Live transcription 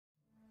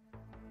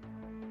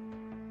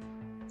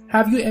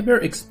Have you ever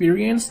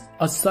experienced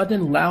a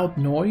sudden loud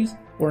noise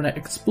or an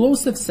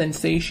explosive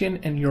sensation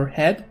in your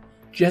head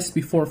just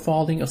before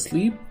falling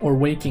asleep or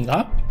waking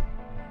up?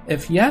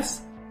 If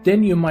yes,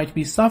 then you might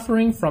be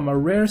suffering from a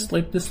rare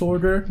sleep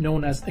disorder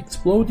known as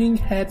exploding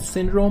head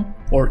syndrome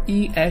or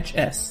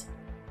EHS.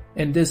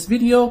 In this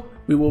video,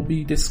 we will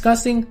be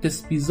discussing this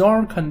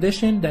bizarre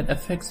condition that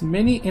affects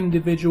many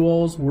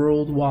individuals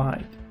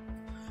worldwide.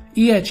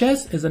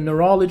 EHS is a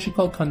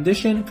neurological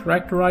condition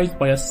characterized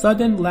by a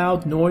sudden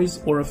loud noise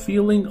or a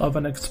feeling of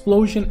an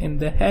explosion in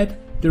the head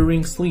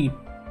during sleep.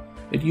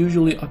 It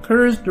usually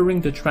occurs during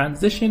the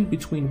transition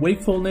between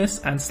wakefulness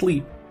and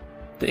sleep.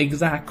 The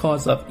exact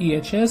cause of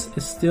EHS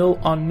is still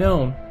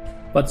unknown,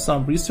 but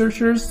some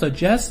researchers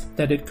suggest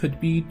that it could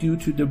be due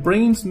to the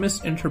brain's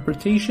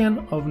misinterpretation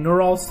of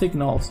neural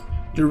signals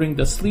during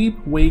the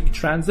sleep-wake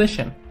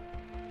transition.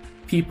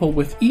 People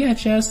with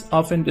EHS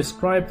often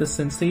describe the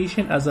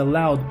sensation as a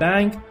loud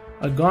bang,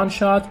 a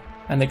gunshot,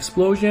 an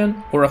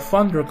explosion, or a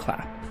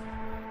thunderclap.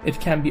 It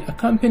can be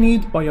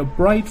accompanied by a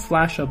bright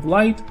flash of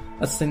light,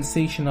 a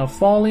sensation of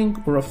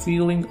falling, or a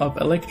feeling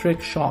of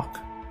electric shock.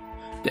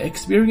 The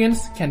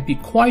experience can be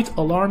quite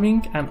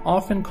alarming and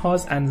often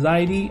cause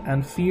anxiety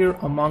and fear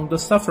among the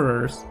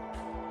sufferers.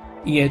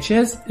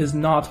 EHS is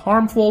not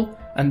harmful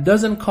and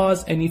doesn't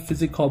cause any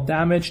physical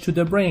damage to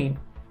the brain.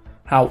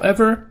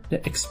 However, the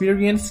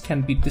experience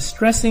can be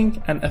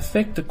distressing and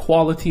affect the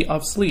quality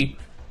of sleep.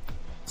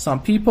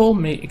 Some people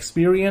may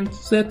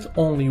experience it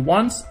only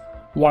once,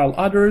 while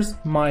others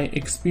might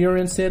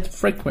experience it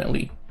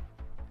frequently.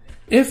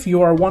 If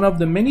you are one of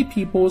the many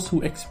people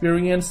who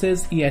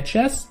experiences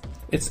EHS,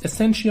 it's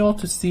essential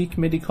to seek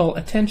medical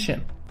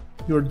attention.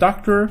 Your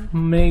doctor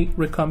may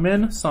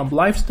recommend some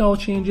lifestyle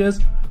changes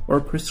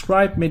or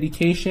prescribe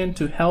medication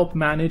to help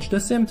manage the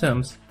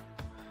symptoms.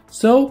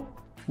 So,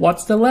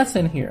 what's the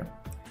lesson here?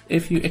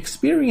 If you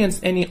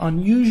experience any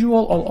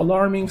unusual or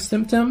alarming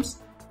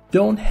symptoms,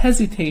 don't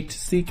hesitate to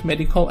seek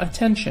medical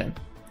attention.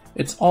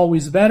 It's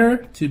always better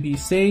to be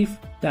safe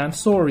than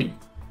sorry.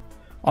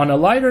 On a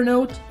lighter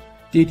note,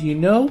 did you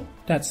know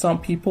that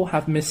some people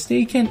have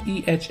mistaken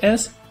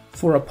EHS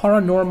for a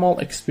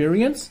paranormal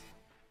experience?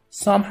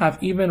 Some have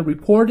even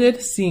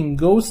reported seeing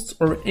ghosts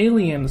or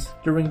aliens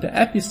during the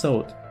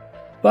episode.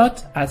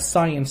 But as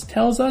science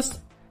tells us,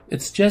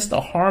 it's just a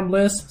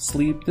harmless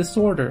sleep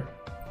disorder.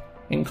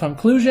 In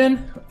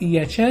conclusion,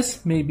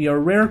 EHS may be a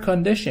rare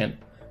condition,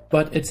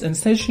 but it's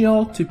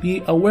essential to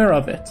be aware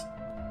of it.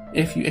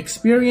 If you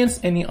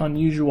experience any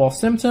unusual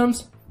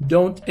symptoms,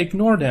 don't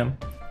ignore them.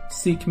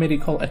 Seek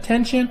medical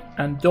attention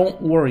and don't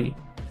worry.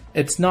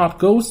 It's not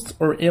ghosts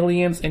or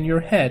aliens in your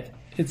head.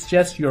 It's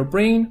just your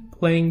brain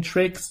playing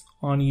tricks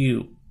on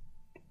you.